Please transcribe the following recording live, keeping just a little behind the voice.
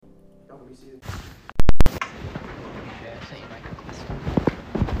Y'all can be seated.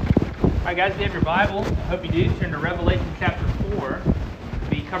 All right, guys, if you have your Bible, I hope you do. Turn to Revelation chapter 4. We'll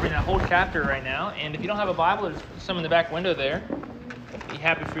be covering that whole chapter right now. And if you don't have a Bible, there's some in the back window there. I'd be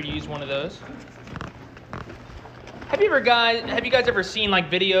happy for you to use one of those. Have you guys ever seen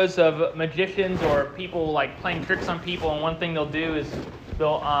like videos of magicians or people like playing tricks on people? And one thing they'll do is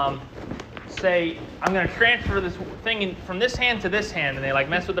they'll say, I'm going to transfer this thing from this hand to this hand. And they like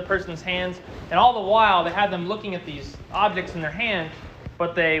mess with the person's hands. And all the while, they have them looking at these objects in their hand,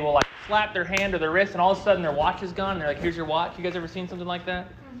 but they will like slap their hand or their wrist, and all of a sudden their watch is gone. And they're like, here's your watch. You guys ever seen something like that?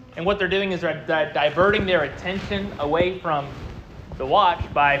 And what they're doing is they're diverting their attention away from the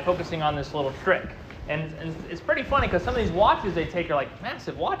watch by focusing on this little trick. And it's pretty funny because some of these watches they take are like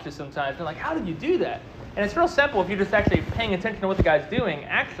massive watches sometimes. They're like, how did you do that? And it's real simple if you're just actually paying attention to what the guy's doing,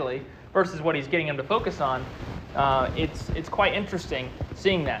 actually, versus what he's getting him to focus on. It's quite interesting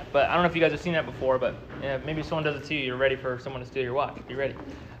seeing that. But I don't know if you guys have seen that before, but maybe someone does it to you. You're ready for someone to steal your watch. Be ready.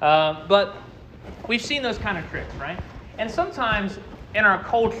 But we've seen those kind of tricks, right? And sometimes in our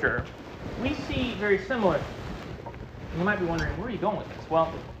culture, we see very similar. You might be wondering, where are you going with this?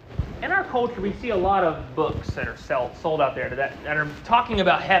 Well, in our culture, we see a lot of books that are sold out there that are talking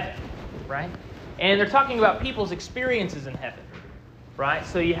about heaven, right? And they're talking about people's experiences in heaven, right?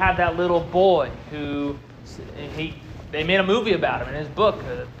 So you have that little boy who, they made a movie about him in his book,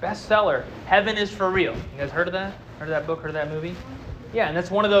 a bestseller, Heaven is for Real. You guys heard of that? Heard of that book? Heard of that movie? Yeah, and that's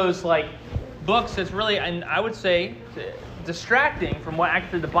one of those like books that's really, and I would say, distracting from what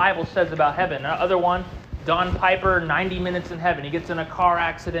actually the Bible says about heaven. Another one, Don Piper, 90 Minutes in Heaven. He gets in a car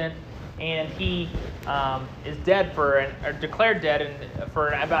accident, and he is dead or declared dead for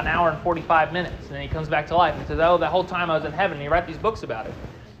about an hour and 45 minutes. And then he comes back to life and says, oh, that whole time I was in heaven. And he writes these books about it.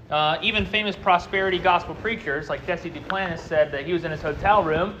 Even famous prosperity gospel preachers like Jesse Duplantis said that he was in his hotel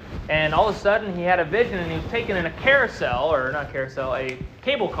room, and all of a sudden he had a vision, and he was taken in a a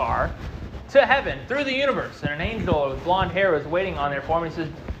cable car to heaven through the universe. And an angel with blonde hair was waiting on there for him. He says,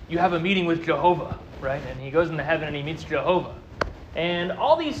 you have a meeting with Jehovah, right? And he goes into heaven and he meets Jehovah. And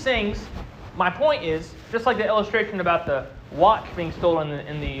all these things, my point is, just like the illustration about the watch being stolen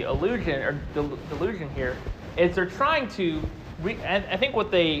in the illusion or delusion here, is they're trying to, I think what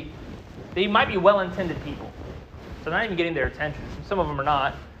they might be well-intended people. So they're not even getting their attention. Some of them are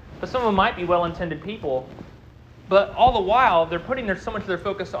not, but some of them might be well-intended people. But all the while, they're putting so much of their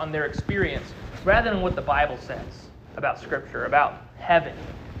focus on their experience rather than what the Bible says about Scripture, about heaven.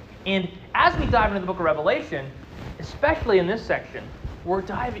 And as we dive into the book of Revelation, especially in this section, we're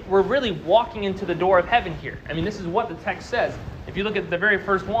really walking into the door of heaven here. I mean, this is what the text says. If you look at the very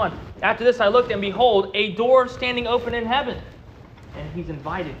first one, after this I looked, and behold, a door standing open in heaven. And he's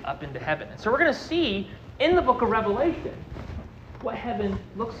invited up into heaven. And so we're going to see in the book of Revelation what heaven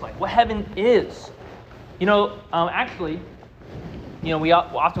looks like, what heaven is. We often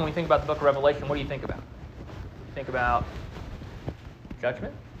when we think about the book of Revelation, what do you think about? You think about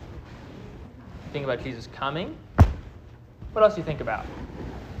judgment? You think about Jesus coming? What else do you think about?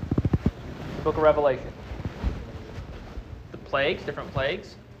 The book of Revelation. The plagues, different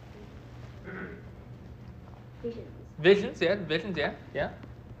plagues. Visions, yeah.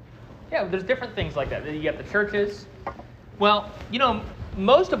 Yeah, there's different things like that. You got the churches. Well,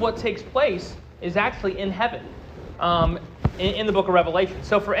 most of what takes place is actually in heaven, in the book of Revelation.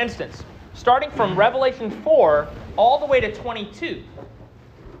 So for instance, starting from Revelation 4 all the way to 22,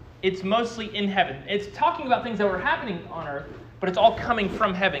 it's mostly in heaven. It's talking about things that were happening on earth, but it's all coming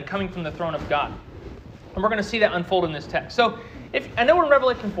from heaven, coming from the throne of God. And we're going to see that unfold in this text. So I know we're in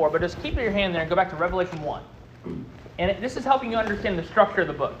Revelation 4, but just keep your hand there and go back to Revelation 1. And this is helping you understand the structure of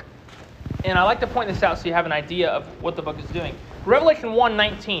the book. And I like to point this out so you have an idea of what the book is doing. Revelation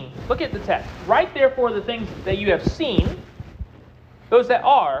 1:19. Look at the text. Write therefore the things that you have seen, those that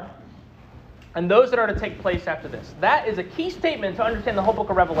are, and those that are to take place after this. That is a key statement to understand the whole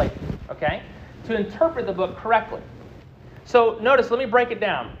book of Revelation, okay? To interpret the book correctly. So notice, let me break it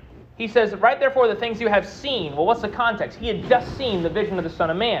down. He says, write therefore the things you have seen. Well, what's the context? He had just seen the vision of the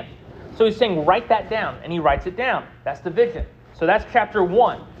Son of Man. So he's saying, write that down. And he writes it down. That's the vision. So that's chapter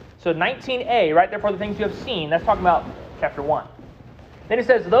 1. So 19a, write therefore the things you have seen. That's talking about chapter 1. Then he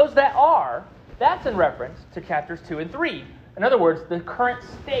says, those that are, that's in reference to chapters 2 and 3. In other words, the current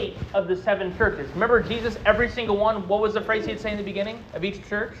state of the 7 churches. Remember Jesus, every single one, what was the phrase he'd say in the beginning of each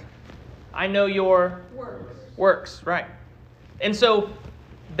church? I know your works, right. And so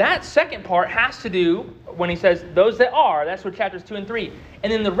that second part has to do, when he says those that are, that's what chapters 2 and 3.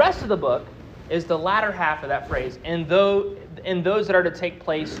 And then the rest of the book is the latter half of that phrase, and those that are to take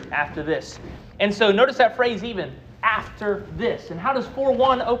place after this. And so notice that phrase even, after this. And how does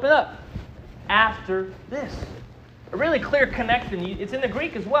 4:1 open up? After this. A really clear connection. It's in the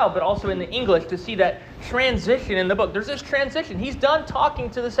Greek as well, but also in the English to see that transition in the book. There's this transition. He's done talking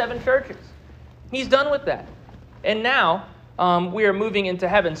to the 7 churches. He's done with that. And now we are moving into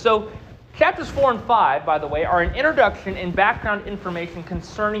heaven. So chapters 4 and 5, by the way, are an introduction and background information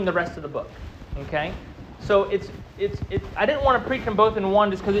concerning the rest of the book. Okay? So I didn't want to preach them both in one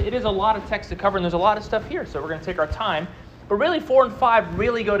just because it is a lot of text to cover and there's a lot of stuff here. So we're going to take our time. But really 4 and 5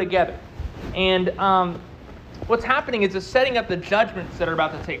 really go together. And what's happening is it's setting up the judgments that are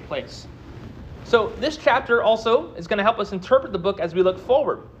about to take place. So this chapter also is going to help us interpret the book as we look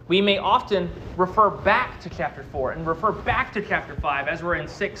forward. We may often refer back to chapter 4 and refer back to chapter 5 as we're in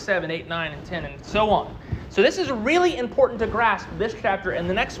 6, 7, 8, 9, and 10, and so on. So this is really important to grasp this chapter and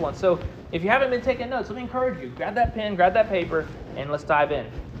the next one. So if you haven't been taking notes, let me encourage you. Grab that pen, grab that paper, and let's dive in.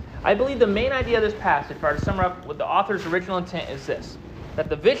 I believe the main idea of this passage, if I were to sum up what the author's original intent, is this: that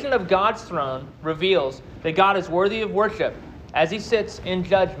the vision of God's throne reveals that God is worthy of worship as he sits in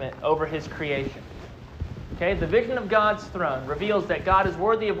judgment over his creation. Okay, the vision of God's throne reveals that God is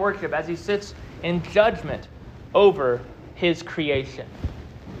worthy of worship as he sits in judgment over his creation.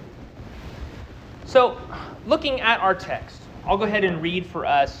 So, looking at our text, I'll go ahead and read for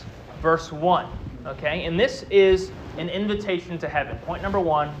us verse 1. Okay, and this is an invitation to heaven. Point number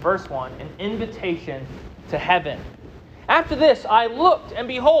 1, verse 1, an invitation to heaven. After this, I looked, and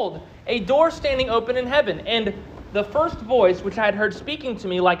behold, a door standing open in heaven. And the first voice which I had heard speaking to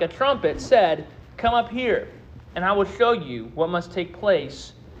me like a trumpet said, "Come up here, and I will show you what must take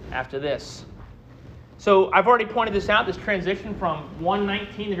place after this." So I've already pointed this out, this transition from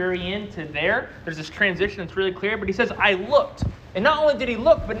 1:19, the very end, to there. There's this transition that's really clear. But he says, I looked. And not only did he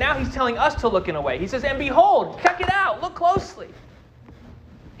look, but now he's telling us to look in a way. He says, and behold, check it out, look closely.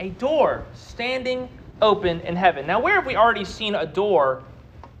 A door standing open in heaven. Now, where have we already seen a door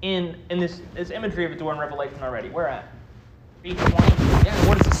in this imagery of a door in Revelation already? Where at? 3:20. Yeah,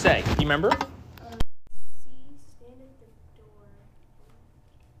 what does it say? Do you remember? Stand at the door.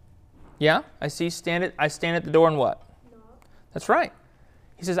 Yeah, I stand at the door and what? Knock. That's right.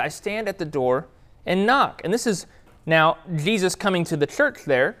 He says, I stand at the door and knock. And this is now Jesus coming to the church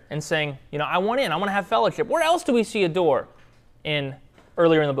there and saying, I want in. I want to have fellowship. Where else do we see a door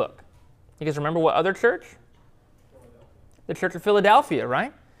earlier in the book? You guys remember what other church? The church of Philadelphia,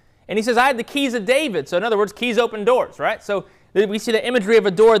 right? And he says, I had the keys of David. So in other words, keys open doors, right? So we see the imagery of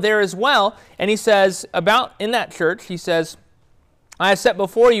a door there as well. And he says, in that church, he says, I have set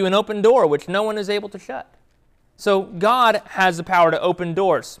before you an open door, which no one is able to shut. So God has the power to open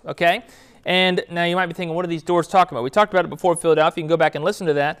doors, okay? And now you might be thinking, what are these doors talking about? We talked about it before Philadelphia. You can go back and listen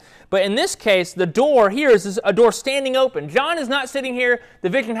to that. But in this case, the door here is a door standing open. John is not sitting here. The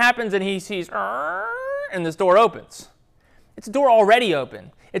vision happens and he sees, and this door opens. It's a door already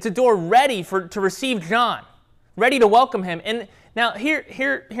open. It's a door ready to receive John, ready to welcome him. And now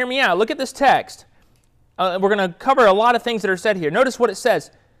hear me out. Look at this text. We're going to cover a lot of things that are said here. Notice what it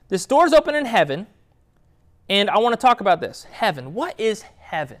says. This door is open in heaven, and I want to talk about this. Heaven. What is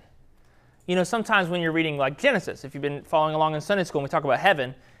heaven? Sometimes when you're reading like Genesis, if you've been following along in Sunday school and we talk about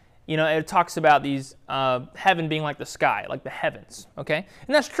heaven, it talks about these heaven being like the sky, like the heavens, okay?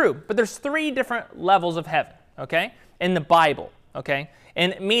 And that's true, but there's 3 different levels of heaven, okay, in the Bible, okay?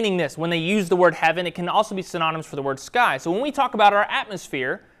 And meaning this, when they use the word heaven, it can also be synonymous for the word sky. So when we talk about our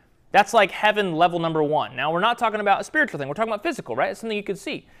atmosphere, that's like heaven level number 1. Now, we're not talking about a spiritual thing. We're talking about physical, right? It's something you could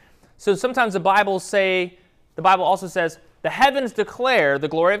see. So sometimes the Bible also says, the heavens declare the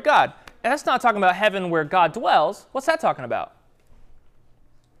glory of God. And that's not talking about heaven where God dwells. What's that talking about?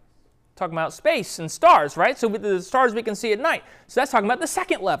 Talking about space and stars, right? So with the stars we can see at night. So that's talking about the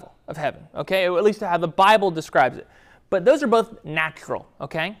second level of heaven, okay? Or at least how the Bible describes it. But those are both natural,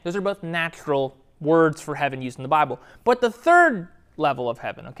 okay? Those are both natural words for heaven used in the Bible. But the third level of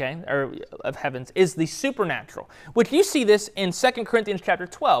heaven, okay, or of heavens, is the supernatural, which you see this in 2 Corinthians chapter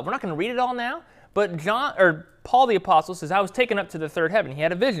 12. We're not going to read it all now, but Paul the Apostle says, I was taken up to the third heaven. He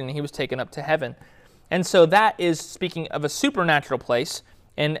had a vision, and he was taken up to heaven. And so that is speaking of a supernatural place,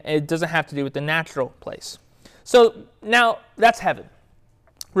 and it doesn't have to do with the natural place. So now that's heaven.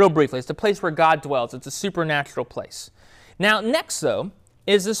 Real briefly, it's the place where God dwells. It's a supernatural place. Now next, though,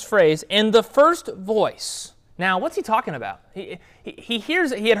 is this phrase, and the first voice. Now, what's he talking about? He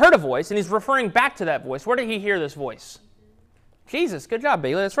had heard a voice, and he's referring back to that voice. Where did he hear this voice? Jesus. Good job,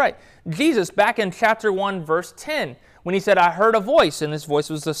 Bailey. That's right. Jesus, back in chapter 1, verse 10, when he said, I heard a voice, and this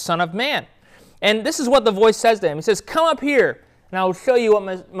voice was the Son of Man. And this is what the voice says to him. He says, come up here, and I will show you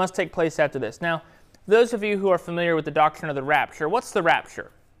what must take place after this. Now, those of you who are familiar with the doctrine of the rapture, what's the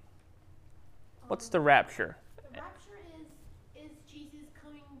rapture? What's the rapture? The rapture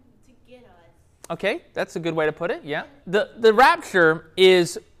get us. Okay, that's a good way to put it, yeah. The rapture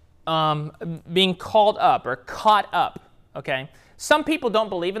is being called up or caught up, okay? Some people don't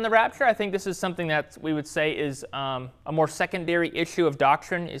believe in the rapture. I think this is something that we would say is a more secondary issue of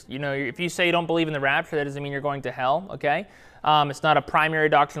doctrine. If you say you don't believe in the rapture, that doesn't mean you're going to hell, okay? It's not a primary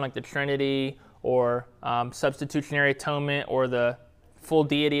doctrine like the Trinity or substitutionary atonement or the full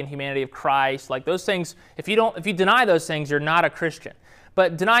deity and humanity of Christ. Like those things, if you deny those things, you're not a Christian.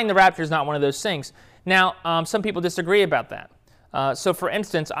 But denying the rapture is not one of those things. Now, some people disagree about that. So for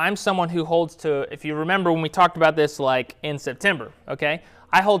instance, I'm someone who holds to, if you remember when we talked about this like in September, okay,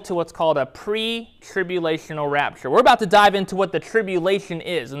 I hold to what's called a pre-tribulational rapture. We're about to dive into what the tribulation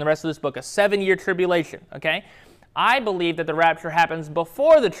is in the rest of this book, a 7-year tribulation, okay? I believe that the rapture happens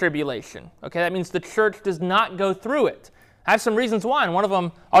before the tribulation, okay? That means the church does not go through it. I have some reasons why, and one of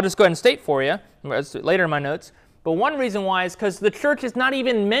them I'll just go ahead and state for you later in my notes. But one reason why is because the church is not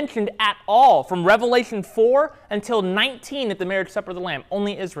even mentioned at all from Revelation 4 until 19 at the marriage supper of the Lamb.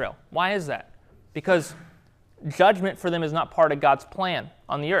 Only Israel. Why is that? Because judgment for them is not part of God's plan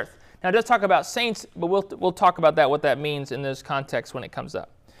on the earth. Now it does talk about saints, but we'll talk about that, what that means in this context when it comes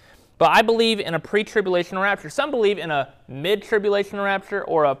up. But I believe in a pre-tribulational rapture. Some believe in a mid-tribulational rapture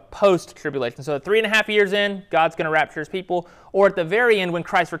or a post-tribulation. So 3.5 years in, God's going to rapture his people. Or at the very end, when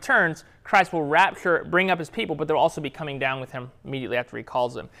Christ returns, Christ will bring up his people, but they'll also be coming down with him immediately after he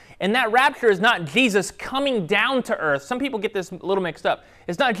calls them. And that rapture is not Jesus coming down to earth. Some people get this a little mixed up.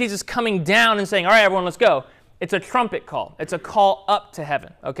 It's not Jesus coming down and saying, all right, everyone, let's go. It's a trumpet call. It's a call up to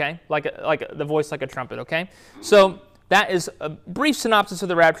heaven, okay? Like the voice like a trumpet, okay? So that is a brief synopsis of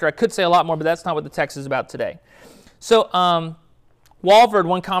the rapture. I could say a lot more, but that's not what the text is about today. So Walvoord,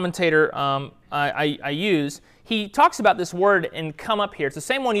 one commentator I use, he talks about this word and come up here. It's the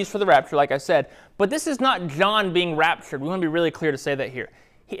same one used for the rapture, like I said, but this is not John being raptured. We want to be really clear to say that here.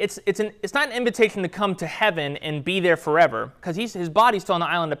 It's not an invitation to come to heaven and be there forever, because his body's still on the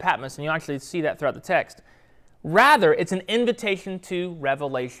island of Patmos, and you actually see that throughout the text. Rather, it's an invitation to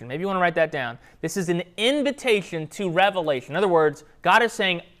revelation. Maybe you want to write that down. This is an invitation to revelation. In other words, God is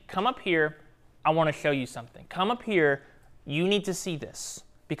saying, come up here, I want to show you something. Come up here, you need to see this,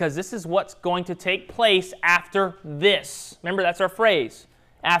 because this is what's going to take place after this. Remember, that's our phrase,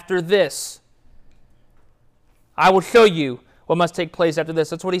 after this. I will show you what must take place after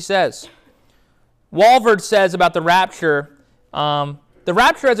this. That's what he says. Walvoord says about the rapture, the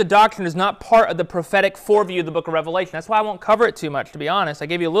rapture as a doctrine is not part of the prophetic foreview of the book of Revelation. That's why I won't cover it too much, to be honest. I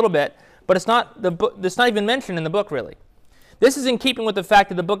gave you a little bit, but it's not even mentioned in the book, really. This is in keeping with the fact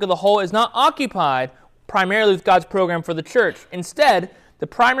that the book of the whole is not occupied primarily with God's program for the church. Instead, the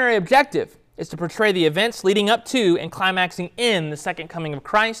primary objective is to portray the events leading up to and climaxing in the second coming of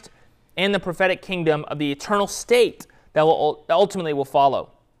Christ and the prophetic kingdom of the eternal state that ultimately will follow.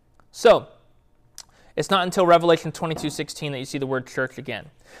 So, it's not until Revelation 22:16 that you see the word church again.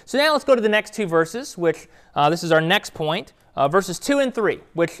 So now let's go to the next two verses, which this is our next point, verses 2 and 3,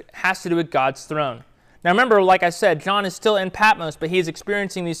 which has to do with God's throne. Now remember, like I said, John is still in Patmos, but he's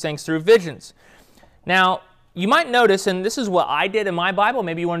experiencing these things through visions. Now, you might notice, and this is what I did in my Bible,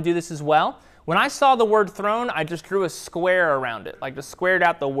 maybe you want to do this as well. When I saw the word throne, I just drew a square around it, like just squared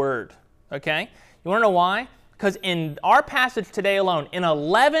out the word, okay? You want to know why? Because in our passage today alone, in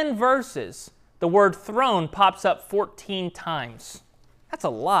 11 verses, the word throne pops up 14 times. That's a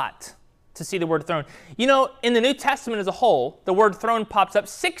lot to see the word throne. You know, in the New Testament as a whole, the word throne pops up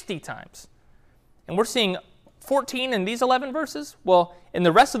 60 times. And we're seeing 14 in these 11 verses. Well, in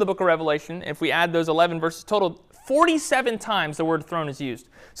the rest of the book of Revelation, if we add those 11 verses total, 47 times the word throne is used.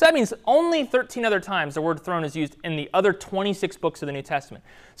 So that means only 13 other times the word throne is used in the other 26 books of the New Testament.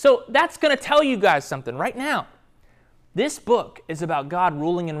 So that's going to tell you guys something right now. This book is about God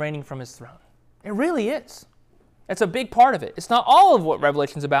ruling and reigning from his throne. It really is. It's a big part of it. It's not all of what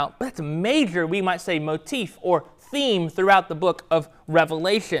Revelation's about, but it's a major, we might say, motif or theme throughout the book of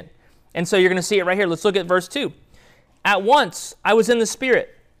Revelation. And so you're going to see it right here. Let's look at verse 2. At once I was in the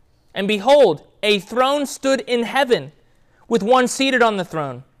Spirit, and behold, a throne stood in heaven, with one seated on the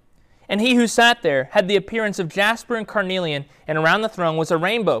throne. And he who sat there had the appearance of jasper and carnelian, and around the throne was a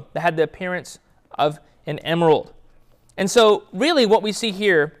rainbow that had the appearance of an emerald. And so really what we see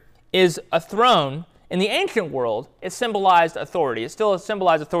here is a throne. In the ancient world, it symbolized authority. It still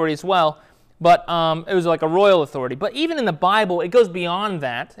symbolized authority as well, but it was like a royal authority. But even in the Bible, it goes beyond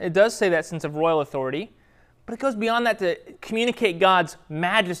that. It does say that sense of royal authority, but it goes beyond that to communicate God's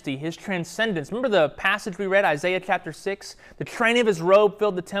majesty, his transcendence. Remember the passage we read, Isaiah chapter 6? The train of his robe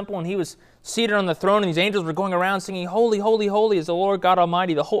filled the temple, and he was seated on the throne, and these angels were going around singing, "Holy, holy, holy is the Lord God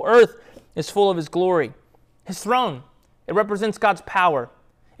Almighty. The whole earth is full of his glory." His throne, it represents God's power.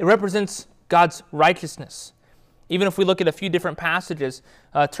 It represents God's righteousness. Even if we look at a few different passages,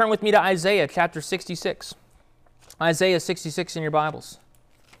 turn with me to Isaiah chapter 66. Isaiah 66 in your Bibles.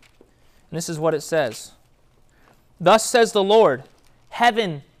 And this is what it says. Thus says the Lord,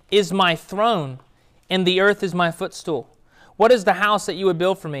 heaven is my throne, and the earth is my footstool. What is the house that you would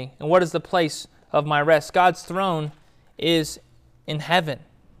build for me, and what is the place of my rest? God's throne is in heaven.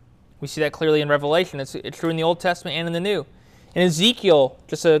 We see that clearly in Revelation. It's true in the Old Testament and in the New. In Ezekiel,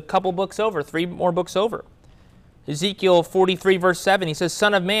 just a couple books over, 3 more books over, Ezekiel 43 verse 7, he says,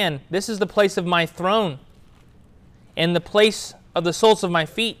 Son of man, this is the place of my throne, and the place of the soles of my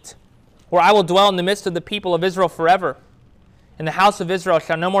feet, where I will dwell in the midst of the people of Israel forever. And the house of Israel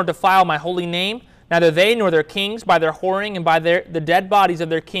shall no more defile my holy name, neither they nor their kings, by their whoring and by the dead bodies of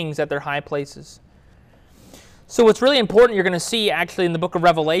their kings at their high places. So what's really important you're going to see actually in the book of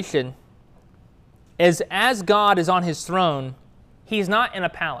Revelation is as God is on his throne, he's not in a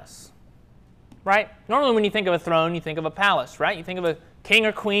palace, right? Normally when you think of a throne, you think of a palace, right? You think of a king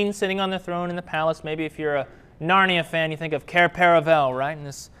or queen sitting on the throne in the palace. Maybe if you're a Narnia fan, you think of Cair Paravel, right? And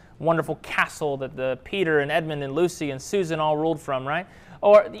this wonderful castle that the Peter and Edmund and Lucy and Susan all ruled from, right?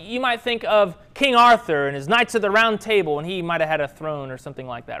 Or you might think of King Arthur and his Knights of the Round Table, and he might have had a throne or something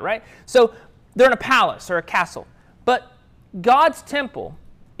like that, right? So they're in a palace or a castle. But God's temple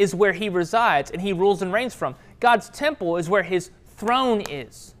is where he resides and he rules and reigns from. God's temple is where his throne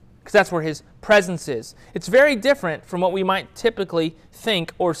is, because that's where his presence is. It's very different from what we might typically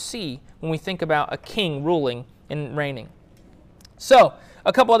think or see when we think about a king ruling and reigning. So,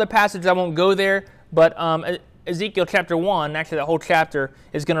 a couple other passages, I won't go there, but Ezekiel chapter 1, actually the whole chapter,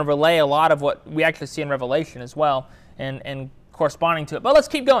 is going to relay a lot of what we actually see in Revelation as well, and corresponding to it. But let's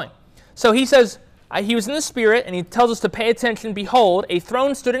keep going. So he says, he was in the Spirit, and he tells us to pay attention. Behold, a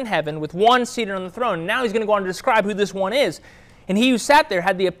throne stood in heaven with one seated on the throne. Now he's going to go on to describe who this one is. And he who sat there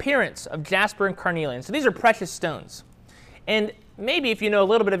had the appearance of jasper and carnelian. So these are precious stones. And maybe if you know a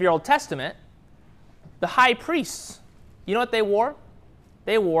little bit of your Old Testament, the high priests, you know what they wore?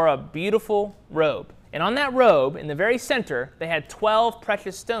 They wore a beautiful robe. And on that robe, in the very center, they had 12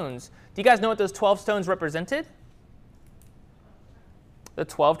 precious stones. Do you guys know what those 12 stones represented? The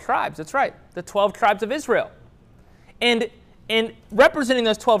 12 tribes. That's right. The 12 tribes of Israel. And representing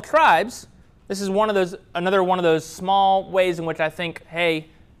those 12 tribes, this is another one of those small ways in which I think, hey,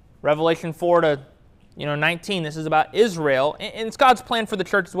 Revelation 4 to 19, this is about Israel. And it's God's plan for the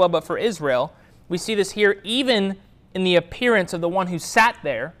church as well, but for Israel, we see this here even in the appearance of the one who sat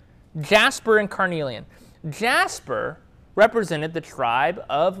there, jasper and carnelian. Jasper represented the tribe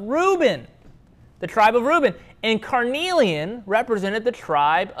of Reuben. The tribe of Reuben. And carnelian represented the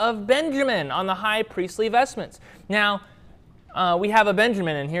tribe of Benjamin on the high priestly vestments. Now, we have a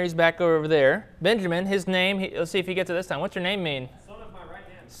Benjamin in here. He's back over there. Benjamin, his name, let's see if he gets it this time. What's your name mean? Son of my right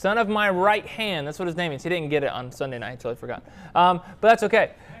hand. Son of my right hand. That's what his name means. He didn't get it on Sunday night. I totally forgot. But that's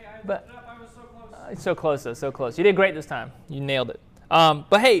okay. Hey, I was so close. So close, though. So close. You did great this time. You nailed it.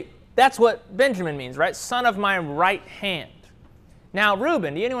 But hey, that's what Benjamin means, right? Son of my right hand. Now,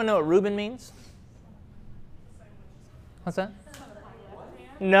 Reuben. Do anyone know what Reuben means? What's that?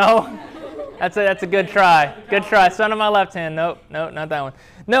 No. That's a good try. Good try. Son of my left hand. Nope, not that one.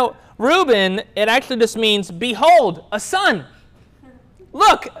 No, Reuben, it actually just means, behold, a son.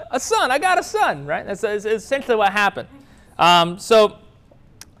 Look, a son. I got a son, right? That's essentially what happened. So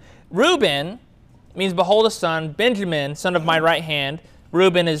Reuben means, behold, a son. Benjamin, son of my right hand.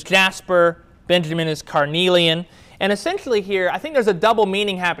 Reuben is jasper. Benjamin is carnelian. And essentially here, I think there's a double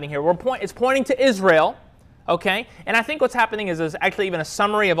meaning happening here. It's pointing to Israel. Okay, and I think what's happening is there's actually even a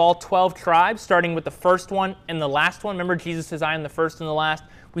summary of all 12 tribes, starting with the first one and the last one. Remember, Jesus says, I am the first and the last.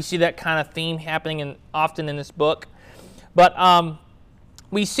 We see that kind of theme happening often in this book. But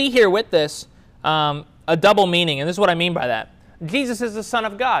we see here with this a double meaning, and this is what I mean by that. Jesus is the Son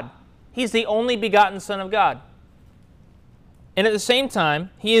of God. He's the only begotten Son of God. And at the same time,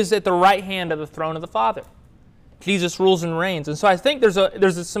 he is at the right hand of the throne of the Father. Jesus rules and reigns. And so I think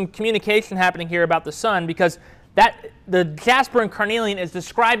there's some communication happening here about the Son, because the jasper and carnelian is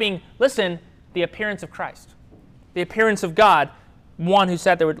describing, listen, the appearance of Christ. The appearance of God, one who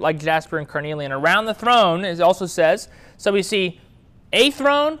sat there like jasper and carnelian. Around the throne, as it also says, so we see a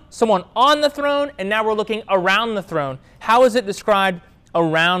throne, someone on the throne, and now we're looking around the throne. How is it described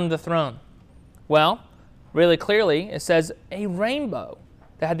around the throne? Well, really clearly, it says a rainbow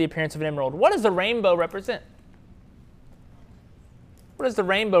that had the appearance of an emerald. What does the rainbow represent? What does the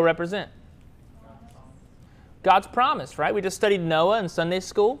rainbow represent? God's promise, right? We just studied Noah in Sunday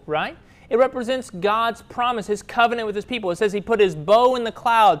school, right? It represents God's promise, his covenant with his people. It says he put his bow in the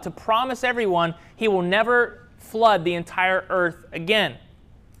cloud to promise everyone he will never flood the entire earth again.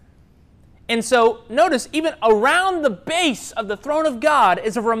 And so notice, even around the base of the throne of God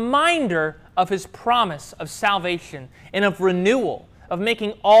is a reminder of his promise of salvation and of renewal, of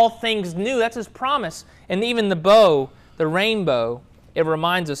making all things new. That's his promise. And even the bow, the rainbow, it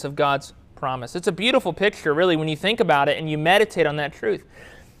reminds us of God's promise. It's a beautiful picture, really, when you think about it and you meditate on that truth.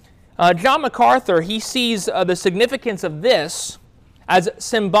 John MacArthur, he sees the significance of this as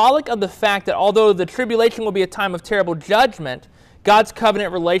symbolic of the fact that although the tribulation will be a time of terrible judgment, God's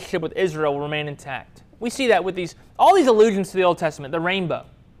covenant relationship with Israel will remain intact. We see that with all these allusions to the Old Testament, the rainbow,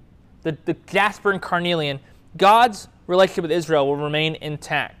 the jasper and carnelian. God's relationship with Israel will remain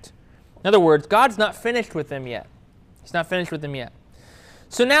intact. In other words, God's not finished with them yet. He's not finished with them yet.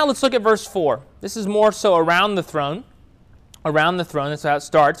 So now let's look at verse 4. This is more so around the throne. Around the throne, that's how it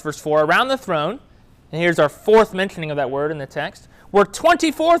starts. Verse 4, around the throne, and here's our fourth mentioning of that word in the text, were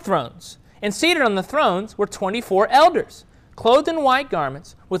 24 thrones, and seated on the thrones were 24 elders, clothed in white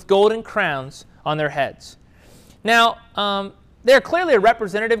garments with golden crowns on their heads. Now, they're clearly a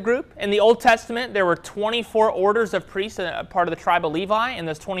representative group. In the Old Testament, there were 24 orders of priests, a part of the tribe of Levi, and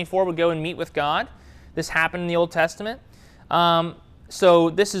those 24 would go and meet with God. This happened in the Old Testament. So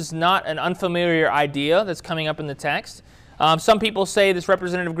this is not an unfamiliar idea that's coming up in the text. Some people say this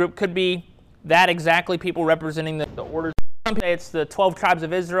representative group could be that exactly, people representing the orders. Some say it's the 12 tribes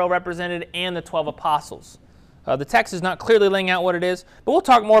of Israel represented and the 12 apostles. The text is not clearly laying out what it is, but we'll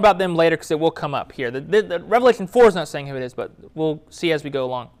talk more about them later because it will come up here. The Revelation 4 is not saying who it is, but we'll see as we go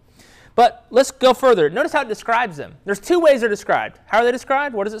along. But let's go further. Notice how it describes them. There's two ways they're described. How are they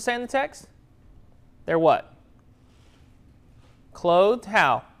described? What does it say in the text? They're what? Clothed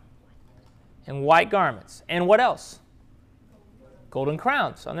how? In white garments. And what else? Golden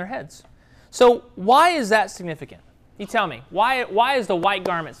crowns on their heads. So why is that significant? You tell me. Why is the white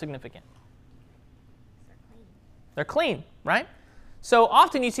garment significant? They're clean, right? So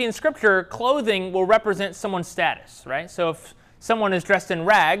often you see in Scripture, clothing will represent someone's status, right? So if someone is dressed in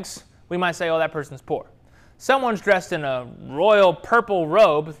rags, we might say, oh, that person's poor. Someone's dressed in a royal purple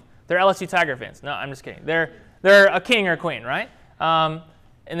robe, they're LSU Tiger fans. No, I'm just kidding. They're a king or a queen, right? And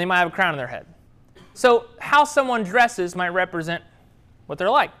they might have a crown on their head. So how someone dresses might represent what they're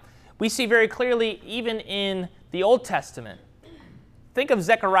like. We see very clearly, even in the Old Testament. Think of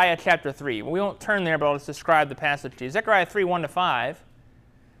Zechariah chapter 3. We won't turn there, but I'll just describe the passage to you. Zechariah 3, 1-5.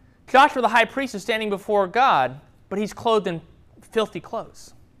 Joshua the high priest is standing before God, but he's clothed in filthy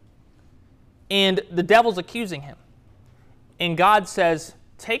clothes. And the devil's accusing him. And God says,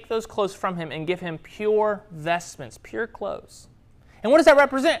 take those clothes from him and give him pure vestments, pure clothes. And what does that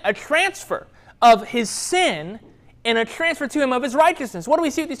represent? A transfer of his sin and a transfer to him of his righteousness. What do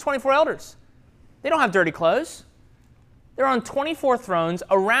we see with these 24 elders? They don't have dirty clothes. They're on 24 thrones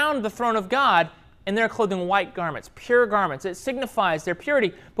around the throne of God, and they're clothed in white garments, pure garments. It signifies their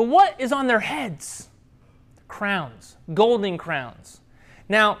purity. But what is on their heads? Crowns, golden crowns.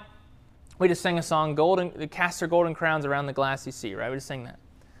 Now, we just sang a song, they cast their golden crowns around the glassy sea, right? We just sang that.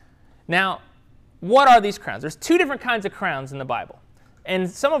 Now, what are these crowns? There's two different kinds of crowns in the Bible. And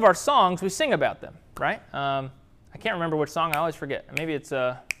some of our songs, we sing about them, right? I can't remember which song. I always forget. Maybe it's,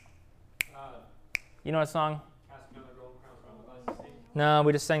 you know what song? No,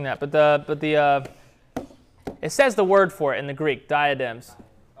 we just sang that. But it says the word for it in the Greek, diadems.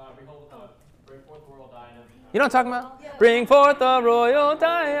 Bring forth the royal diadem. You know what I'm talking about? Yeah. Bring forth the royal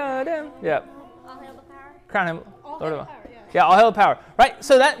diadem. Yeah. All hail the power. Crown him. All Lord hail of the power, yeah. Yeah, all hail the power. Right?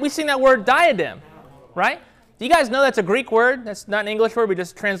 So that we sing that word diadem, right? Do you guys know that's a Greek word? That's not an English word. We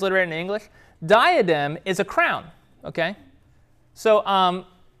just transliterate it in English. Diadem is a crown, okay? So,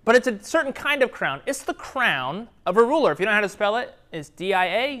 but it's a certain kind of crown. It's the crown of a ruler. If you don't know how to spell it, it's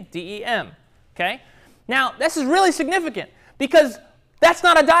D-I-A-D-E-M, okay? Now, this is really significant because that's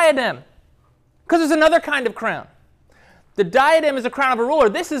not a diadem because there's another kind of crown. The diadem is a crown of a ruler.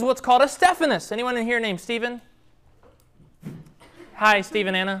 This is what's called a Stephanus. Anyone in here named Stephen? Hi,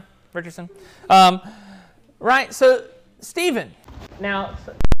 Stephen, Anna Richardson. Right, so Stephen. Now,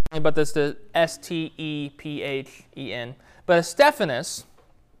 but this is S-T-E-P-H-E-N. But a Stephanus,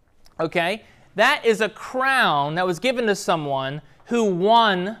 okay, that is a crown that was given to someone who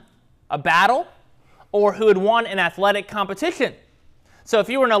won a battle or who had won an athletic competition. So if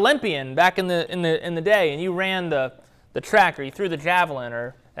you were an Olympian back in the day and you ran the track or you threw the javelin,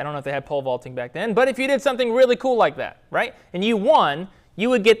 or I don't know if they had pole vaulting back then, but if you did something really cool like that, right, and you won, you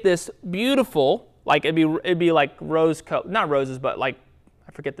would get this beautiful, like it'd be like rose, not roses, but like,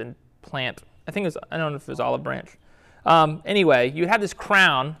 I forget the plant. I think I don't know if it was olive branch. Anyway, you had this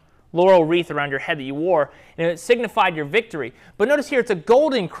crown, laurel wreath around your head that you wore, and it signified your victory. But notice here, it's a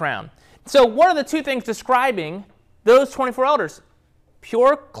golden crown. So what are the two things describing those 24 elders?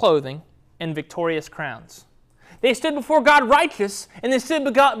 Pure clothing and victorious crowns. They stood before God righteous, and they stood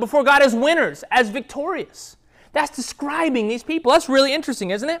before God as winners, as victorious. That's describing these people. That's really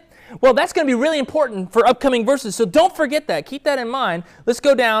interesting, isn't it? Well, that's going to be really important for upcoming verses, so don't forget that. Keep that in mind. Let's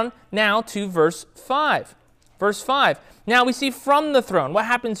go down now to verse 5. Verse 5. Now we see from the throne. What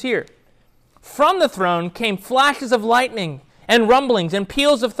happens here? From the throne came flashes of lightning and rumblings and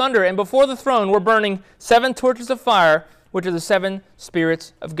peals of thunder, and before the throne were burning 7 torches of fire, which are the 7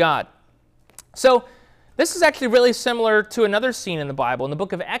 spirits of God. So this is actually really similar to another scene in the Bible, in the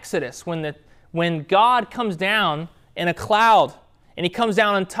book of Exodus, when God comes down in a cloud, and he comes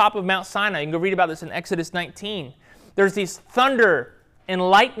down on top of Mount Sinai. You can go read about this in Exodus 19. There's these thunder and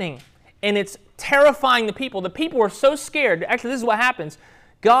lightning, and it's terrifying the people. The people are so scared. Actually, this is what happens.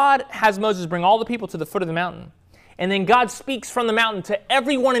 God has Moses bring all the people to the foot of the mountain, and then God speaks from the mountain to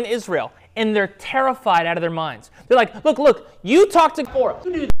everyone in Israel, and they're terrified out of their minds. They're like, look, you talk to Korah.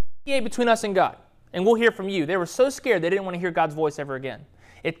 You do the between us and God, and we'll hear from you. They were so scared they didn't want to hear God's voice ever again.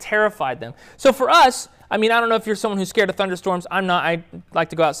 It terrified them. So for us, I mean, I don't know if you're someone who's scared of thunderstorms. I'm not. I like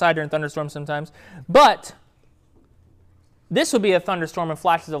to go outside during thunderstorms sometimes. But this would be a thunderstorm and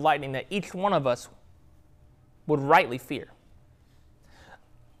flashes of lightning that each one of us would rightly fear.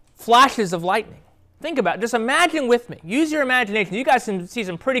 Flashes of lightning. Think about it. Just imagine with me. Use your imagination. You guys can see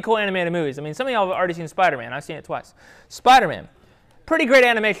some pretty cool animated movies. I mean, some of y'all have already seen Spider-Man. I've seen it twice. Spider-Man. Pretty great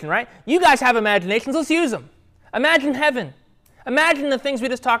animation, right? You guys have imaginations. Let's use them. Imagine heaven. Imagine the things we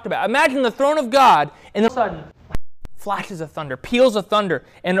just talked about. Imagine the throne of God, and all of a sudden, flashes of thunder, peals of thunder,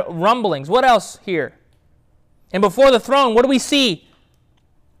 and rumblings. What else here? And before the throne, what do we see?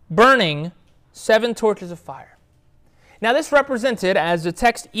 Burning 7 torches of fire. Now, this represented, as the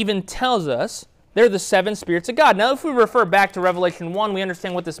text even tells us, they're the 7 spirits of God. Now, if we refer back to Revelation 1, we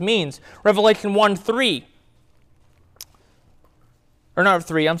understand what this means. Revelation 1:3. Or not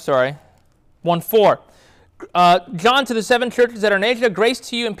 3, I'm sorry. 1:4. John, to the 7 churches that are in Asia, grace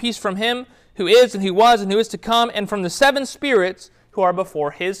to you and peace from him who is and who was and who is to come, and from the 7 spirits who are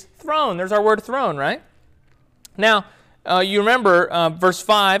before his throne. There's our word throne, right? Now, you remember verse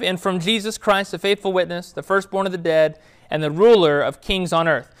 5, and from Jesus Christ, the faithful witness, the firstborn of the dead, and the ruler of kings on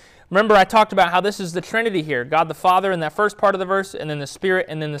earth. Remember, I talked about how this is the Trinity here. God the Father in that first part of the verse, and then the Spirit,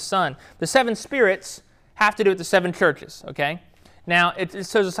 and then the Son. The 7 spirits have to do with the 7 churches, okay? Now, it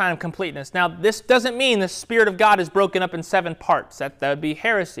shows a sign of completeness. Now, this doesn't mean the Spirit of God is broken up in 7 parts. That would be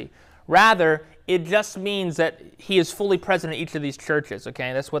heresy. Rather, it just means that he is fully present in each of these churches,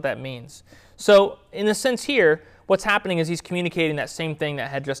 okay? That's what that means. So, in a sense here, what's happening is he's communicating that same thing that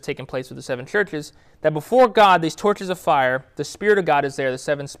had just taken place with the 7 churches, that before God, these torches of fire, the Spirit of God is there, the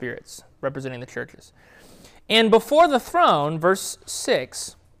 7 spirits representing the churches. And before the throne, verse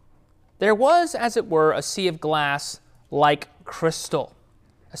 6, there was, as it were, a sea of glass like crystal.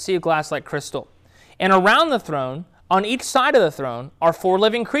 A sea of glass like crystal. And around the throne, on each side of the throne, are 4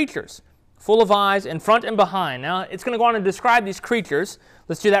 living creatures, full of eyes in front and behind. Now, it's going to go on to describe these creatures.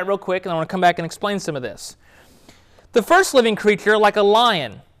 Let's do that real quick, and I want to come back and explain some of this. The first living creature like a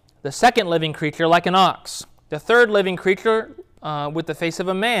lion. The second living creature like an ox. The third living creature with the face of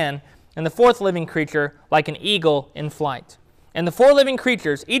a man. And the fourth living creature like an eagle in flight. And the 4 living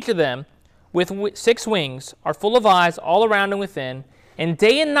creatures, each of them, with 6 wings, are full of eyes all around and within, and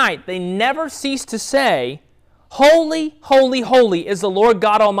day and night they never cease to say, Holy, holy, holy is the Lord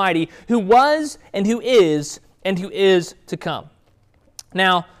God Almighty, who was and who is to come.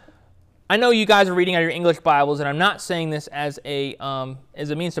 Now, I know you guys are reading out of your English Bibles, and I'm not saying this as a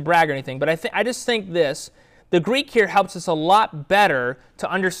means to brag or anything, but I just think this. The Greek here helps us a lot better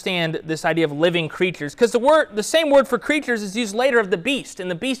to understand this idea of living creatures, because the same word for creatures is used later of the beast, and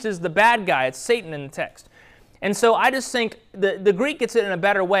the beast is the bad guy. It's Satan in the text. And so I just think the Greek gets it in a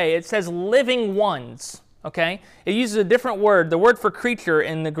better way. It says living ones, okay? It uses a different word. The word for creature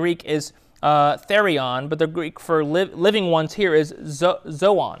in the Greek is therion, but the Greek for living ones here is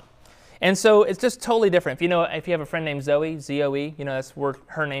zoon. And so it's just totally different. If you have a friend named Zoe, Z-O-E, that's where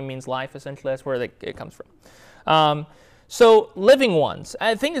her name means life, essentially. That's where it comes from. So living ones.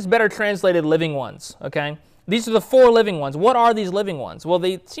 I think it's better translated living ones, okay? These are the 4 living ones. What are these living ones? Well,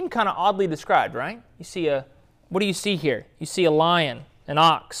 they seem kind of oddly described, right? What do you see here? You see a lion, an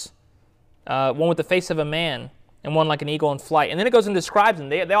ox, one with the face of a man, and one like an eagle in flight. And then it goes and describes them.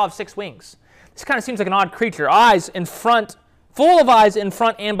 They all have 6 wings. This kind of seems like an odd creature. Eyes in front, full of eyes in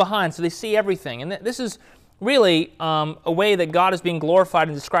front and behind, so they see everything. And this is really a way that God is being glorified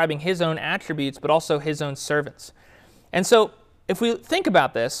in describing his own attributes, but also his own servants. And so if we think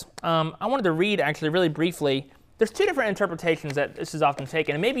about this, I wanted to read actually really briefly. There's 2 different interpretations that this is often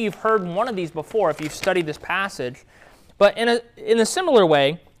taken, and maybe you've heard one of these before if you've studied this passage. But in a similar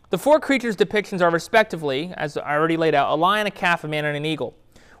way, The four creatures' depictions are respectively, as I already laid out, a lion, a calf, a man, and an eagle,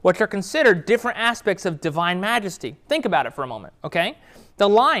 which are considered different aspects of divine majesty. Think about it for a moment, okay? The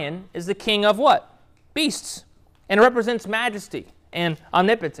lion is the king of what? Beasts, and it represents majesty and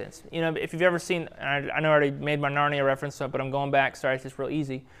omnipotence. You know, if you've ever seen, I know I already made my Narnia reference, but I'm going back. Sorry, it's just real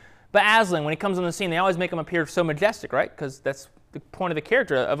easy. But Aslan, when he comes on the scene, they always make him appear so majestic, right? Because that's the point of the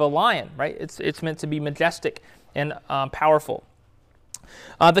character of a lion, right? It's meant to be majestic and powerful.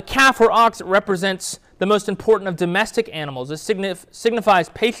 The calf or ox represents the most important of domestic animals. It signifies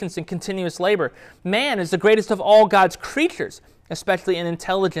patience and continuous labor. Man is the greatest of all God's creatures, especially in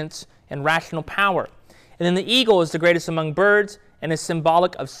intelligence and rational power. And then the eagle is the greatest among birds and is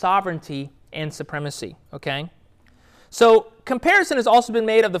symbolic of sovereignty and supremacy, okay? So comparison has also been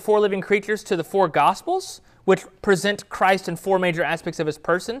made of the four living creatures to the four Gospels, which present Christ in four major aspects of his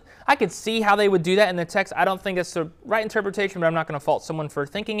person. I could see how they would do that in the text. I don't think it's the right interpretation, but I'm not going to fault someone for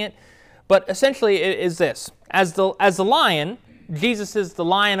thinking it. But essentially it is this. As the lion, Jesus is the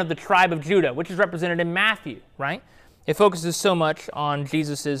lion of the tribe of Judah, which is represented in Matthew, right? It focuses so much on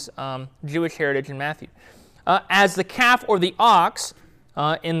Jesus' Jewish heritage in Matthew. As the calf or the ox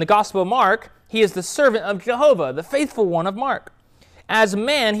in the Gospel of Mark, he is the servant of Jehovah, the faithful one of Mark. As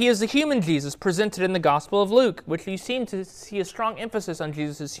man, he is the human Jesus presented in the Gospel of Luke, which you seem to see a strong emphasis on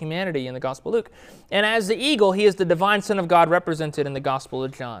Jesus' humanity in the Gospel of Luke. And as the eagle, he is the divine Son of God represented in the Gospel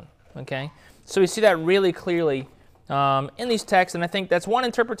of John. Okay, so we see that really clearly in these texts, and I think that's one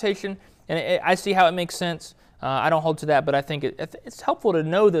interpretation, and I see how it makes sense. I don't hold to that, but I think it's helpful to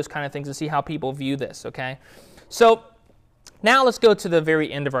know those kind of things and see how people view this. Okay, so now let's go to the very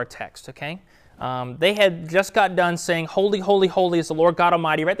end of our text. Okay. They had just got done saying, "Holy, holy, holy is the Lord God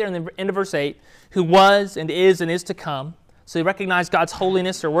Almighty," right there in the end of verse 8, who was and is to come. So they recognize God's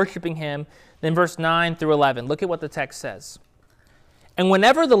holiness, they're worshiping him. Then verse 9 through 11, look at what the text says. "And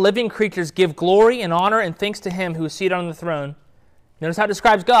whenever the living creatures give glory and honor and thanks to him who is seated on the throne," notice how it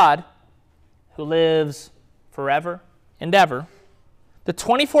describes God, who lives forever and ever, "the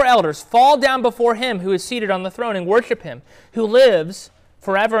 24 elders fall down before him who is seated on the throne and worship him, who lives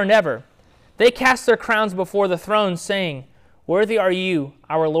forever and ever. They cast their crowns before the throne, saying, 'Worthy are you,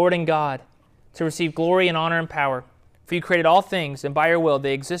 our Lord and God, to receive glory and honor and power. For you created all things, and by your will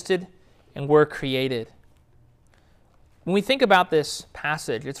they existed and were created.'" When we think about this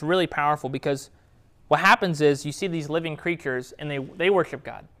passage, it's really powerful because what happens is you see these living creatures and they worship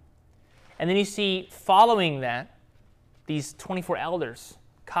God. And then you see following that, these 24 elders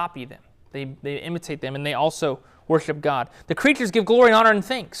copy them. They imitate them and they also worship God. The creatures give glory and honor and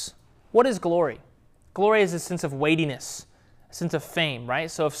thanks. What is glory? Glory is a sense of weightiness, a sense of fame, right?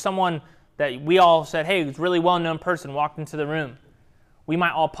 So if someone that we all said, "Hey, it's a really well-known person," walked into the room, we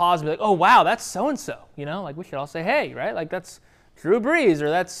might all pause and be like, "Oh, wow, that's so-and-so." You know, like we should all say, "Hey," right? Like that's Drew Brees or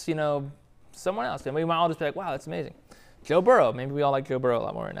that's, you know, someone else. And we might all just be like, "Wow, that's amazing." Joe Burrow. Maybe we all like Joe Burrow a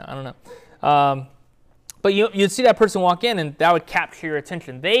lot more right now. I don't know. But you'd see that person walk in and that would capture your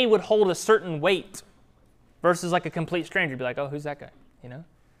attention. They would hold a certain weight versus like a complete stranger. Be like, "Oh, who's that guy?" You know?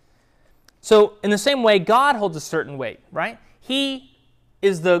 So in the same way, God holds a certain weight, right? He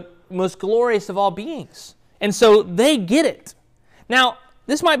is the most glorious of all beings. And so they get it. Now,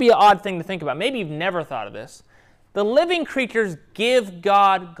 this might be an odd thing to think about. Maybe you've never thought of this. The living creatures give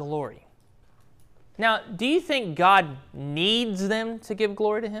God glory. Now, do you think God needs them to give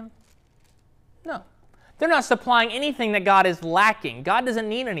glory to him? No. They're not supplying anything that God is lacking. God doesn't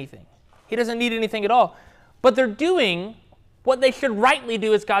need anything. He doesn't need anything at all. But they're doing what they should rightly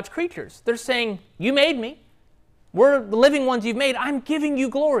do as God's creatures. They're saying, "You made me. We're the living ones you've made. I'm giving you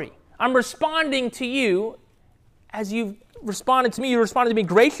glory. I'm responding to you as you've responded to me. You responded to me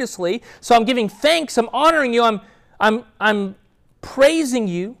graciously. So I'm giving thanks. I'm honoring you. I'm praising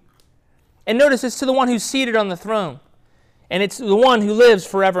you." And notice it's to the one who's seated on the throne. And it's the one who lives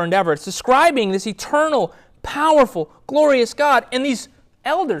forever and ever. It's describing this eternal, powerful, glorious God. And these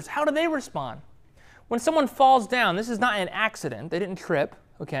elders, how do they respond? When someone falls down, this is not an accident. They didn't trip,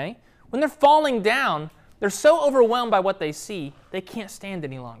 okay? When they're falling down, they're so overwhelmed by what they see, they can't stand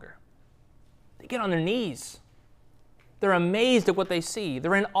any longer. They get on their knees. They're amazed at what they see.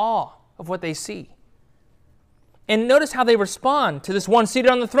 They're in awe of what they see. And notice how they respond to this one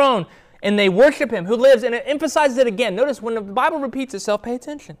seated on the throne, and they worship him who lives, and it emphasizes it again. Notice when the Bible repeats itself, pay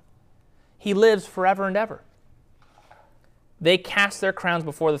attention. He lives forever and ever. They cast their crowns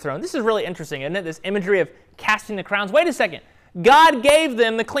before the throne. This is really interesting, isn't it? This imagery of casting the crowns. Wait a second. God gave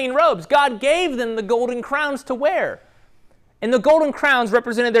them the clean robes. God gave them the golden crowns to wear. And the golden crowns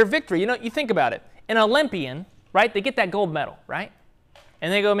represented their victory. You know, you think about it. An Olympian, right? They get that gold medal, right?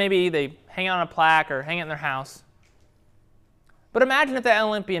 And they go, maybe they hang it on a plaque or hang it in their house. But imagine if that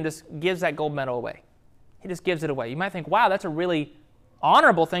Olympian just gives that gold medal away. He just gives it away. You might think, wow, that's a really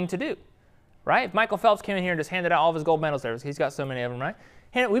honorable thing to do, right? If Michael Phelps came in here and just handed out all of his gold medals there, he's got so many of them, right?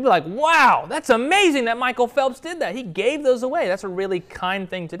 And we'd be like, wow, that's amazing that Michael Phelps did that. He gave those away. That's a really kind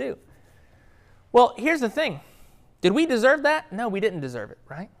thing to do. Well, here's the thing. Did we deserve that? No, we didn't deserve it,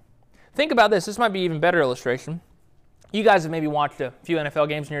 right? Think about this. This might be an even better illustration. You guys have maybe watched a few NFL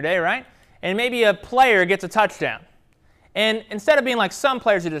games in your day, right? And maybe a player gets a touchdown. And instead of being like some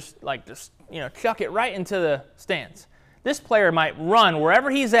players who just chuck it right into the stands, this player might run wherever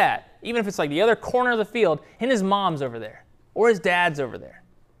he's at, even if it's like the other corner of the field, and his mom's over there or his dad's over there.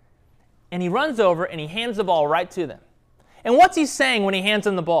 And he runs over and he hands the ball right to them. And what's he saying when he hands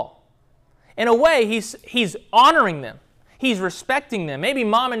them the ball? In a way, he's honoring them. He's respecting them. Maybe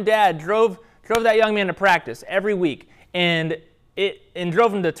mom and dad drove that young man to practice every week and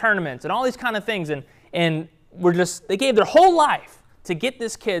drove him to tournaments and all these kind of things. And they gave their whole life to get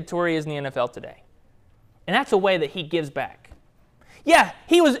this kid to where he is in the NFL today. And that's a way that he gives back. Yeah,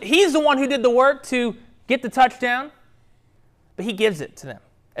 he's the one who did the work to get the touchdown, but he gives it to them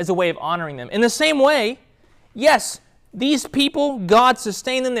as a way of honoring them. In the same way, yes, these people, God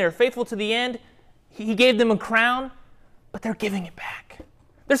sustained them. They were faithful to the end. He gave them a crown, but they're giving it back.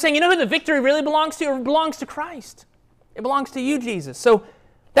 They're saying, you know who the victory really belongs to? It belongs to Christ. It belongs to you, Jesus. So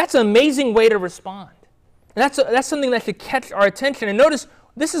that's an amazing way to respond. And that's something that should catch our attention. And notice,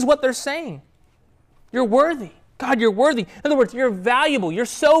 this is what they're saying. You're worthy. God, you're worthy. In other words, you're valuable. You're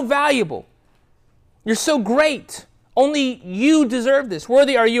so valuable. You're so great. Only you deserve this.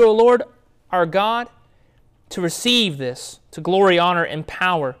 Worthy are you, O Lord, our God, to receive this, to glory, honor, and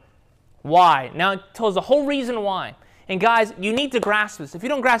power. Why? Now it tells the whole reason why. And guys, you need to grasp this. If you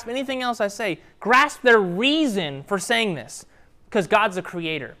don't grasp anything else I say, grasp their reason for saying this. Because God's the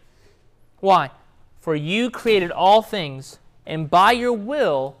creator. Why? For you created all things, and by your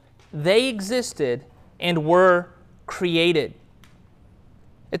will they existed and were created.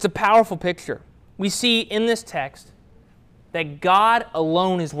 It's a powerful picture. We see in this text that God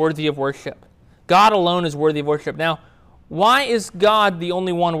alone is worthy of worship. God alone is worthy of worship. Now, why is God the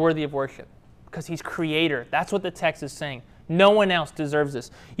only one worthy of worship? Because he's creator. That's what the text is saying. No one else deserves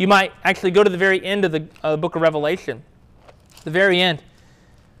this. You might actually go to the very end of the book of Revelation, the very end,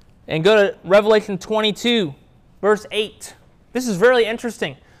 and go to Revelation 22, verse 8. This is really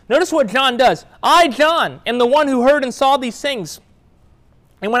interesting. Notice what John does. I, John, am the one who heard and saw these things.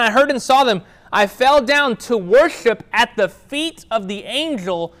 And when I heard and saw them, I fell down to worship at the feet of the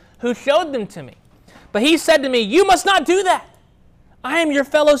angel who showed them to me. But he said to me, you must not do that. I am your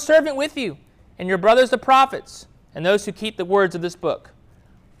fellow servant with you, and your brothers the prophets, and those who keep the words of this book.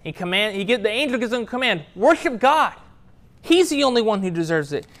 The angel gives them a command, worship God. He's the only one who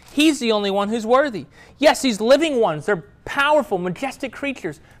deserves it. He's the only one who's worthy. Yes, these living ones, they're powerful, majestic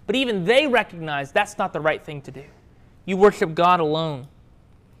creatures, but even they recognize that's not the right thing to do. You worship God alone.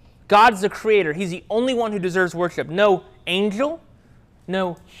 God's the creator. He's the only one who deserves worship. No angel,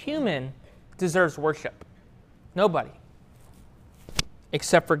 no human deserves worship. Nobody.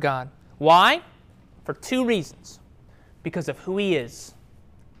 Except for God. Why? For two reasons. Because of who he is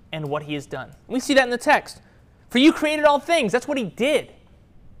and what he has done. We see that in the text. For you created all things. That's what he did.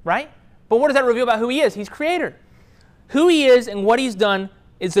 Right? But what does that reveal about who he is? He's creator. Who he is and what he's done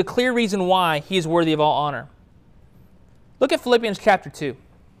is the clear reason why he is worthy of all honor. Look at Philippians chapter 2.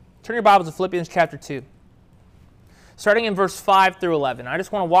 Turn your Bibles to Philippians chapter 2. Starting in verse 5 through 11. I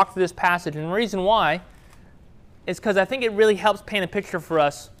just want to walk through this passage, and the reason why is because I think it really helps paint a picture for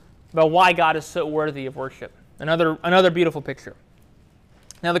us about why God is so worthy of worship. Another beautiful picture.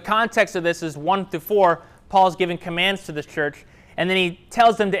 Now the context of this is 1 through 4. Paul's giving commands to this church, and then he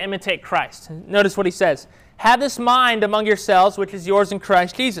tells them to imitate Christ. Notice what he says. Have this mind among yourselves, which is yours in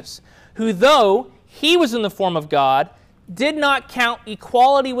Christ Jesus, who though he was in the form of God, did not count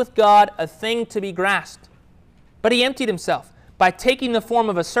equality with God a thing to be grasped. But he emptied himself by taking the form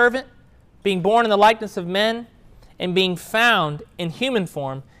of a servant, being born in the likeness of men, and being found in human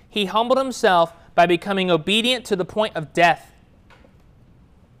form, he humbled himself by becoming obedient to the point of death,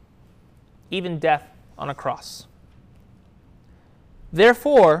 even death on a cross.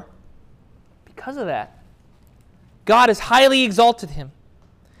 Therefore, because of that, God has highly exalted him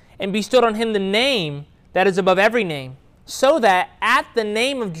and bestowed on him the name that is above every name, so that at the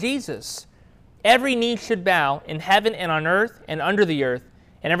name of Jesus, every knee should bow in heaven and on earth and under the earth,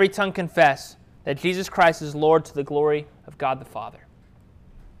 and every tongue confess that Jesus Christ is Lord to the glory of God the Father.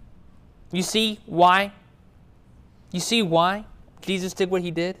 You see why? You see why Jesus did what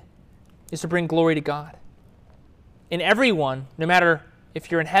he did? Is to bring glory to God. And everyone, no matter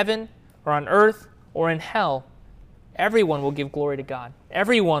if you're in heaven or on earth or in hell, everyone will give glory to God.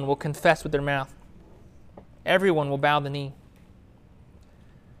 Everyone will confess with their mouth. Everyone will bow the knee.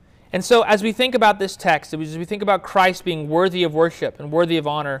 And so as we think about this text, as we think about Christ being worthy of worship and worthy of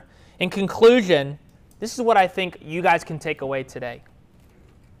honor, in conclusion, this is what I think you guys can take away today.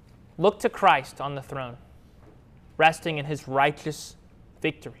 Look to Christ on the throne, resting in his righteous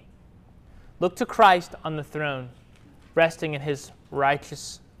victory. Look to Christ on the throne, resting in his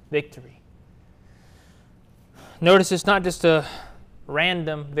righteous victory. Notice it's not just a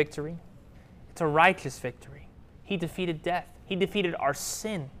random victory. It's a righteous victory. He defeated death. He defeated our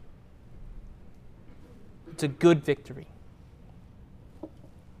sin. It's a good victory.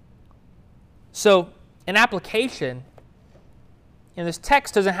 So, an application, this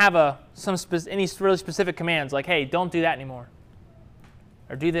text doesn't have any really specific commands like, hey, don't do that anymore,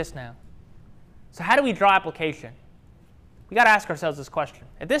 or do this now. So how do we draw application? We got to ask ourselves this question.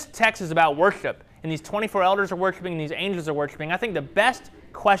 If this text is about worship, and these 24 elders are worshiping, and these angels are worshiping, I think the best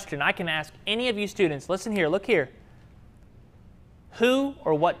question I can ask any of you students, listen here, look here. Who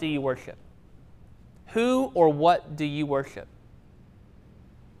or what do you worship? Who or what do you worship?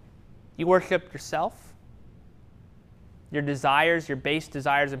 You worship yourself? Your desires, your base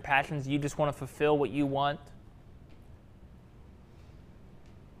desires and passions, you just want to fulfill what you want?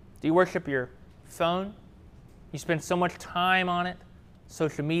 Do you worship your phone? You spend so much time on it,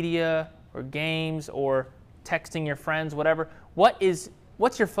 social media or games or texting your friends, whatever.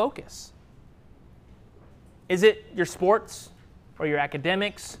 What's your focus? Is it your sports or your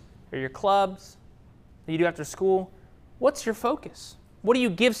academics or your clubs that you do after school? What's your focus? What do you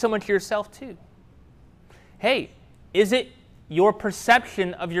give so much of yourself to? Hey, is it your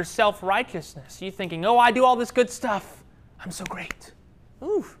perception of your self-righteousness? You thinking, oh, I do all this good stuff. I'm so great.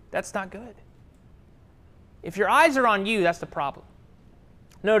 Ooh, that's not good. If your eyes are on you, that's the problem.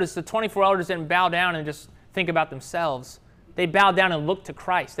 Notice the 24 elders didn't bow down and just think about themselves. They bowed down and looked to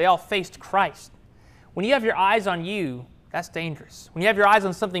Christ. They all faced Christ. When you have your eyes on you, that's dangerous. When you have your eyes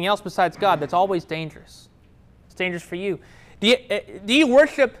on something else besides God, that's always dangerous. It's dangerous for you. Do you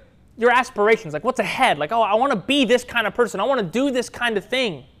worship your aspirations? Like what's ahead? Like, oh, I want to be this kind of person. I want to do this kind of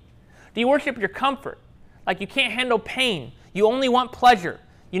thing. Do you worship your comfort? Like you can't handle pain. You only want pleasure.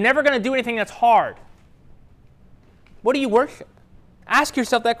 You're never going to do anything that's hard. What do you worship? Ask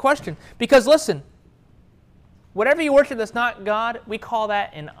yourself that question. Because listen, whatever you worship that's not God, we call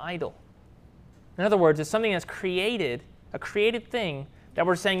that an idol. In other words, it's something that's created, a created thing that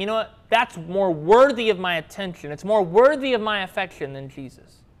we're saying, you know what, that's more worthy of my attention. It's more worthy of my affection than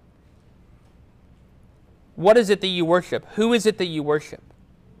Jesus. What is it that you worship? Who is it that you worship?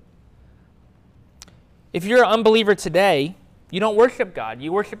 If you're an unbeliever today, you don't worship God.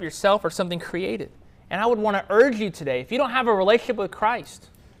 You worship yourself or something created. And I would want to urge you today, if you don't have a relationship with Christ,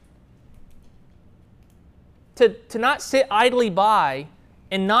 to not sit idly by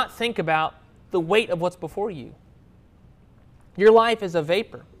and not think about the weight of what's before you. Your life is a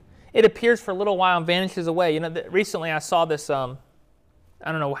vapor. It appears for a little while and vanishes away. You know, recently I saw this, I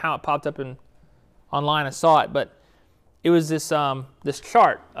don't know how it popped up online. I saw it, but it was this this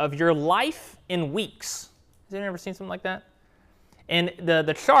chart of your life in weeks. Has anyone ever seen something like that? And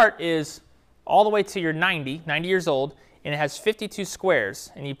the chart is all the way to your 90 years old, and it has 52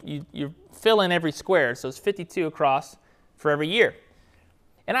 squares, and you fill in every square, so it's 52 across for every year.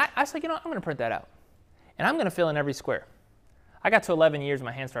 And I was like, you know, I'm going to print that out, and I'm going to fill in every square. I got to 11 years,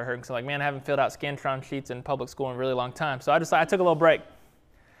 my hands started hurting, so I'm like, man, I haven't filled out Scantron sheets in public school in a really long time, so I decided I took a little break.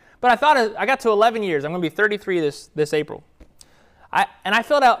 But I thought I got to 11 years. I'm going to be 33 this April. And I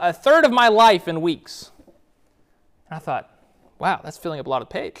filled out a third of my life in weeks. And I thought, wow, that's filling up a lot of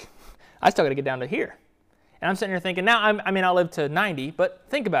the page. I still got to get down to here. And I'm sitting here thinking, now I mean, I'll live to 90, but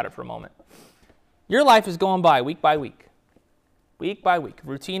think about it for a moment. Your life is going by week by week,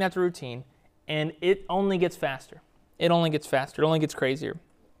 routine after routine, and it only gets faster. It only gets faster. It only gets crazier.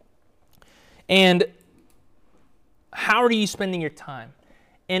 And how are you spending your time?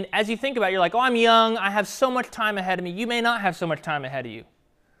 And as you think about it, you're like, oh, I'm young. I have so much time ahead of me. You may not have so much time ahead of you.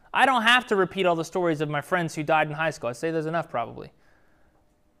 I don't have to repeat all the stories of my friends who died in high school. I say there's enough probably.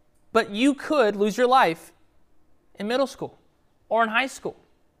 But you could lose your life in middle school or in high school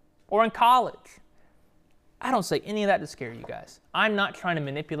or in college. I don't say any of that to scare you guys. I'm not trying to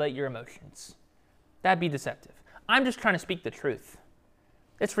manipulate your emotions. That'd be deceptive. I'm just trying to speak the truth.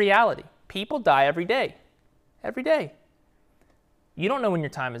 It's reality. People die every day. Every day. You don't know when your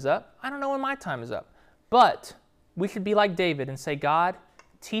time is up. I don't know when my time is up. But we should be like David and say, God,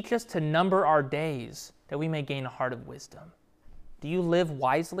 teach us to number our days that we may gain a heart of wisdom. Do you live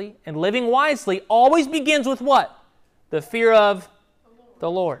wisely? And living wisely always begins with what? The fear of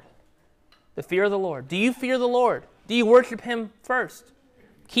the Lord. The fear of the Lord. Do you fear the Lord? Do you worship him first?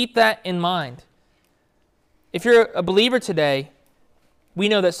 Keep that in mind. If you're a believer today, we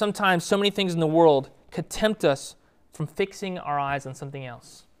know that sometimes so many things in the world could tempt us from fixing our eyes on something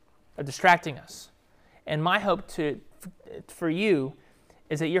else or distracting us. And my hope for you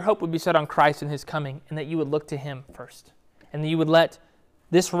is that your hope would be set on Christ and his coming, and that you would look to him first. And that you would let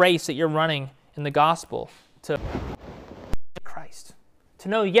this race that you're running in the gospel to Christ. To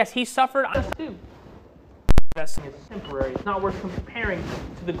know, yes, he suffered, I too. That thing is temporary. It's not worth comparing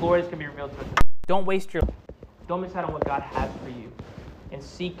to the glory that's going to be revealed to us. Don't waste your life. Don't miss out on what God has for you. And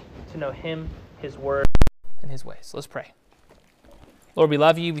seek to know him, his word, and his ways. Let's pray. Lord, we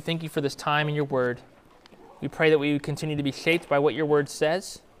love you. We thank you for this time in your word. We pray that we would continue to be shaped by what your word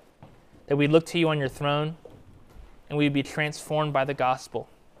says, that we look to you on your throne, and we would be transformed by the gospel.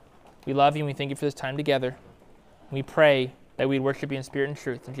 We love you, and we thank you for this time together. We pray that we would worship you in spirit and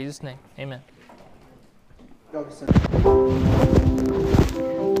truth. In Jesus' name, amen.